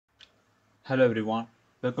Hello everyone,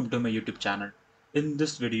 welcome to my YouTube channel. In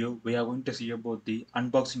this video, we are going to see about the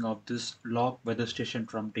unboxing of this Lark Weather Station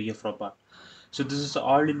from TF Robot. So this is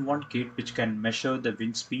all-in-one kit which can measure the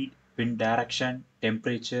wind speed, wind direction,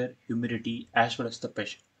 temperature, humidity as well as the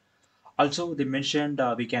pressure. Also, they mentioned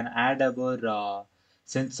we can add our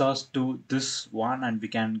sensors to this one and we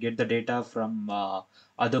can get the data from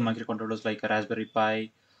other microcontrollers like a Raspberry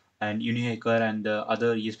Pi and Unihacker and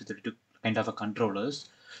other ESP32 kind of a controllers.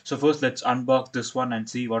 So first let's unbox this one and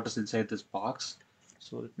see what is inside this box.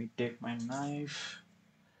 So let me take my knife.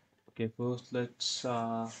 Okay, first let's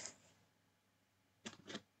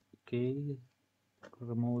okay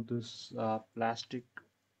remove this plastic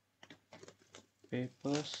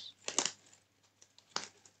papers.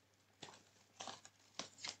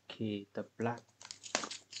 Okay, the black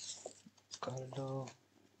color.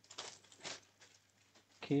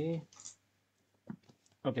 Okay.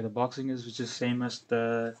 Okay, the boxing is which is same as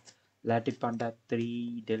the Latipanda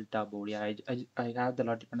 3 Delta board. Yeah, I have the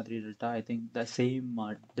Latipanda 3 Delta. I think the same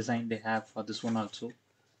design they have for this one also.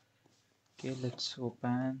 Okay, let's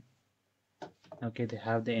open. Okay, they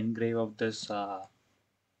have the engrave of this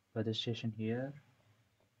weather station here.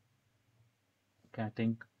 Okay, I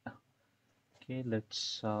think. Okay,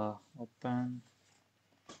 let's open.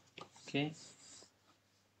 Okay,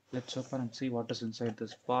 let's open and see what is inside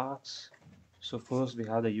this box. So first we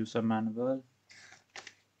have the user manual.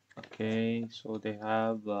 Okay, so they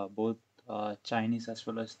have both Chinese as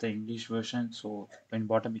well as the English version. So in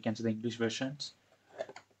bottom you can see the English versions.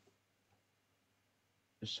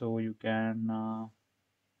 So you can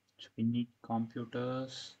so we need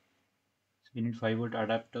computers. So we need 5-volt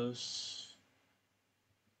adapters.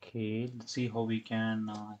 Okay, let's see how we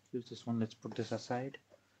can use this one. Let's put this aside.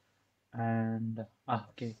 And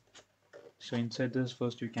okay. So inside this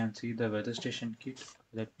first you can see the weather station kit.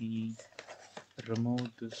 Let me remove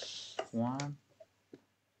this one.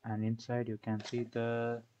 And inside you can see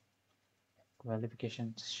the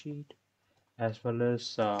qualification sheet as well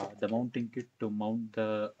as the mounting kit to mount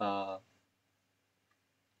the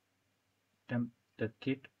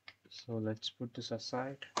kit. So let's put this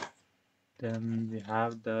aside. Then we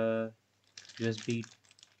have the USB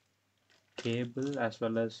cable as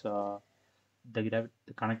well as the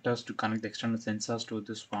connectors to connect the external sensors to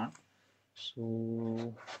this one.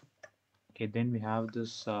 So okay, then we have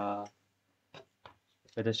this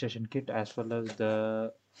weather station kit as well as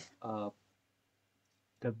uh,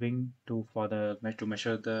 the wing for the to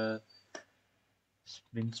measure the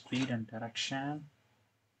wind speed and direction.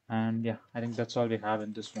 And yeah, I think that's all we have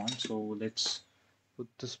in this one. So let's put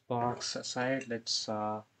this box aside. Let's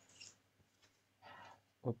open.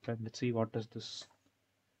 Let's see what is this.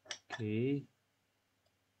 Okay.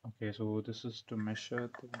 Okay, so this is to measure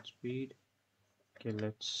the wind speed. Okay,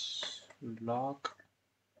 let's lock.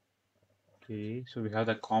 Okay, so we have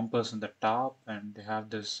the compass on the top and they have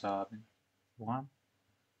this one.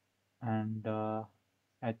 And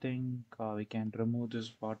I think we can remove this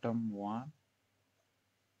bottom one.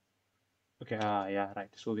 Okay, yeah, right.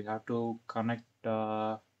 So we have to connect.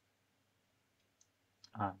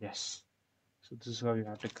 Yes. So this is how we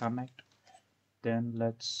have to connect. Then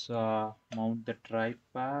let's mount the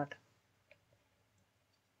tripod.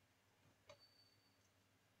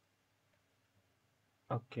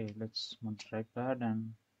 Okay, let's mount the tripod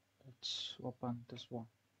and let's open this one.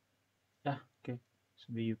 Yeah, okay.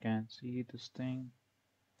 So you can see this thing.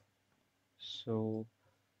 So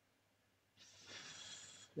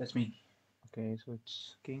that's me. Okay, so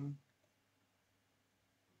it's king.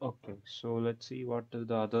 Okay, so let's see what is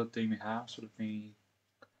the other thing we have. So let me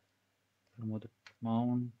remove the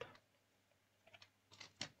mount.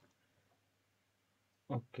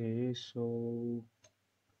 Okay, so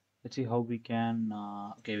let's see how we can.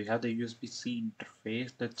 Okay, we have the USB-C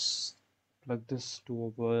interface. Let's plug this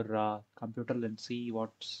to our computer and see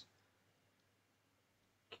what's.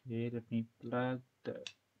 Okay, let me plug the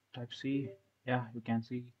Type C. Yeah, you can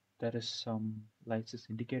see there is some lights is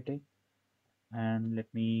indicating. And let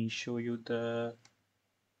me show you the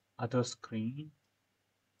other screen.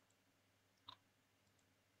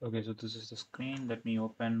 Okay, so this is the screen. Let me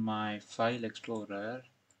open my file explorer.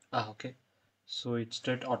 Okay. So it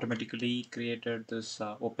straight automatically created this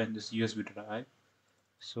open this USB drive.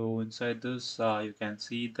 So inside this you can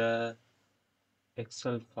see the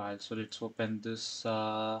Excel file. So let's open this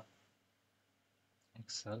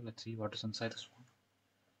Excel. Let's see what is inside this one.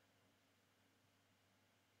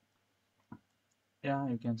 Yeah,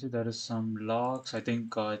 you can see there is some logs. I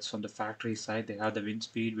think it's from the factory side. They have the wind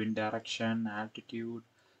speed, wind direction, altitude,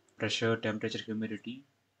 pressure, temperature, humidity.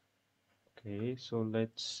 Okay, so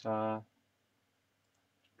let's close.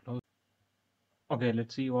 Okay,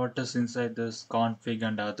 let's see what is inside this config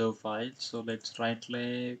and other files. So let's right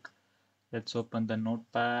click, let's open the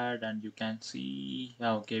notepad and you can see,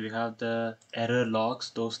 yeah, okay, we have the error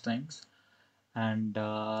logs, those things. And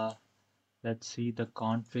let's see the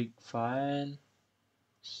config file.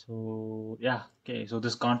 So yeah, okay, so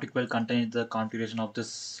this config file contains the configuration of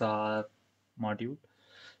this module.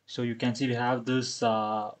 So you can see we have this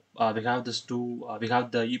two we have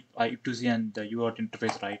the IP2C and the UART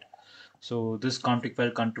interface, right? So this config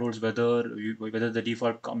file controls whether the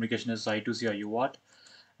default communication is I2C or UART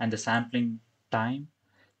and the sampling time.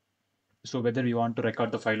 So whether we want to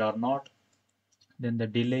record the file or not, then the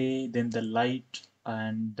delay, then the light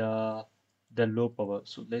and the low power.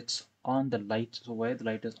 So let's on the light. So where the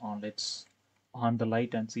light is on, let's on the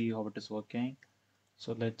light and see how it is working.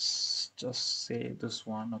 So let's just save this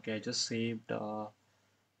one. Okay, I just saved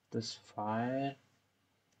this file.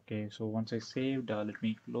 Okay, so once I saved, let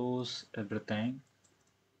me close everything.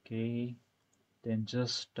 Okay, then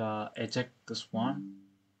just eject this one.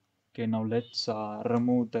 Okay, now let's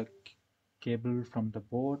remove the cable from the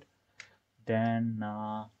board. Then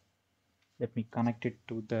let me connect it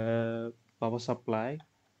to the power supply.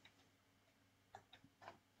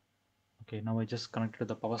 Okay, now I just connected to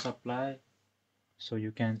the power supply. So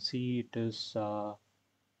you can see it is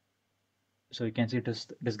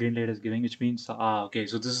this green light is giving, which means okay,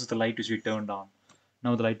 so this is the light which we turned on.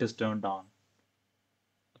 Now the light is turned on.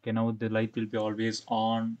 Okay, now the light will be always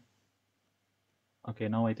on. Okay,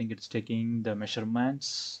 now I think it's taking the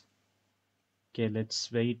measurements. Okay,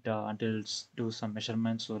 let's wait until it's do some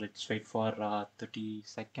measurements. So let's wait for 30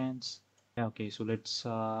 seconds. Yeah, okay, so let's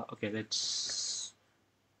unplug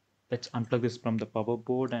this from the power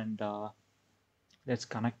board and let's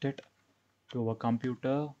connect it to our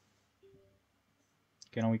computer.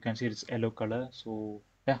 Okay, now you can see it's yellow color. So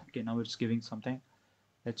yeah, okay, now it's giving something.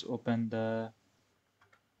 Let's open the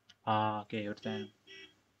okay, everything.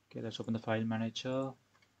 Okay, let's open the file manager.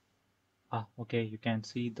 Okay, you can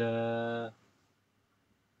see the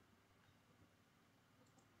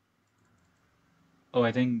oh,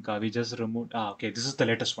 I think we just removed. Okay, this is the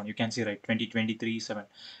latest one. You can see, right, 2023-7.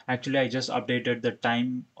 Actually, I just updated the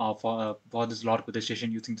time for this Lark Weather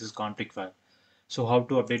Station using this config file. So how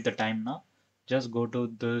to update the time now? Just go to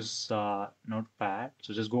this notepad.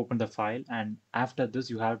 So just go open the file, and after this,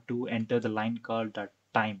 you have to enter the line called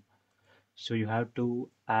time. So you have to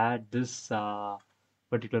add this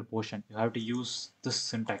particular portion. You have to use this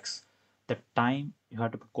syntax. The time you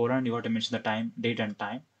have to put colon. You have to mention the time, date, and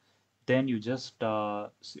time. Then you just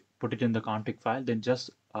put it in the config file. Then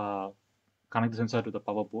just connect the sensor to the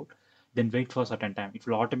power board. Then wait for a certain time. It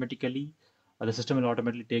will automatically the system will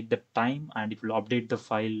automatically take the time and it will update the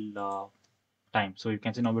file time. So you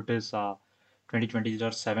can see now it is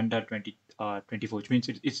 2020.7.2024, which means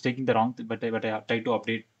it's taking the wrong thing, but I tried to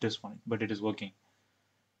update this one, but it is working.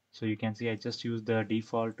 So you can see I just used the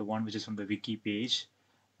default one which is from the wiki page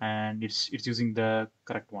and it's using the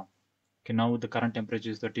correct one. Okay, now the current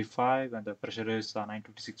temperature is 35 and the pressure is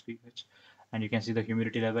 956 pH and you can see the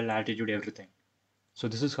humidity level, altitude, everything. So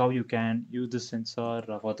this is how you can use this sensor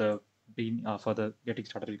for the getting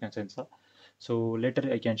started you can sensor. So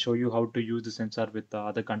later I can show you how to use the sensor with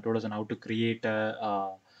other controllers and how to create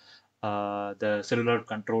the cellular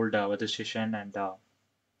controlled weather station and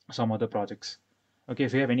some other projects. Okay,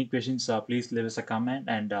 if you have any questions, please leave us a comment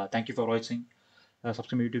and thank you for watching. Subscribe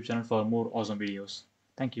to my YouTube channel for more awesome videos.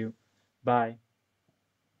 Thank you. Bye.